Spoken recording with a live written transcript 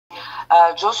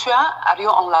Joshua, are you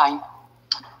online?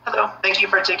 Hello, thank you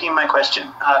for taking my question.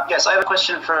 Yes, I have a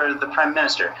question for the Prime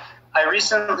Minister. I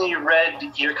recently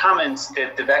read your comments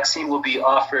that the vaccine will be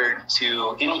offered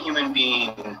to any human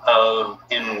being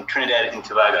in Trinidad and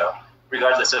Tobago,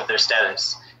 regardless of their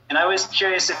status. And I was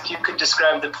curious if you could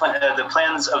describe the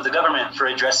plans of the government for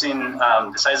addressing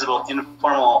the sizable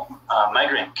informal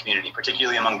migrant community,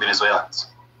 particularly among Venezuelans.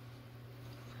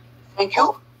 Thank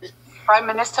you. Prime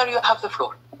Minister, you have the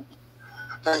floor.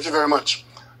 Thank you very much.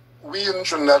 We in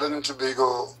Trinidad and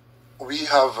Tobago, we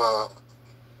have a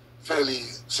fairly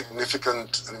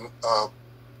significant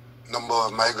number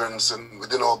of migrants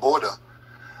within our border.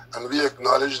 And we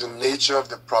acknowledge the nature of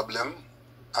the problem,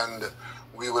 and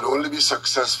we would only be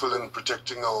successful in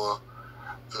protecting our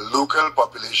local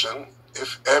population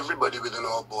if everybody within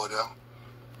our border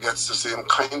gets the same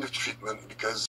kind of treatment, because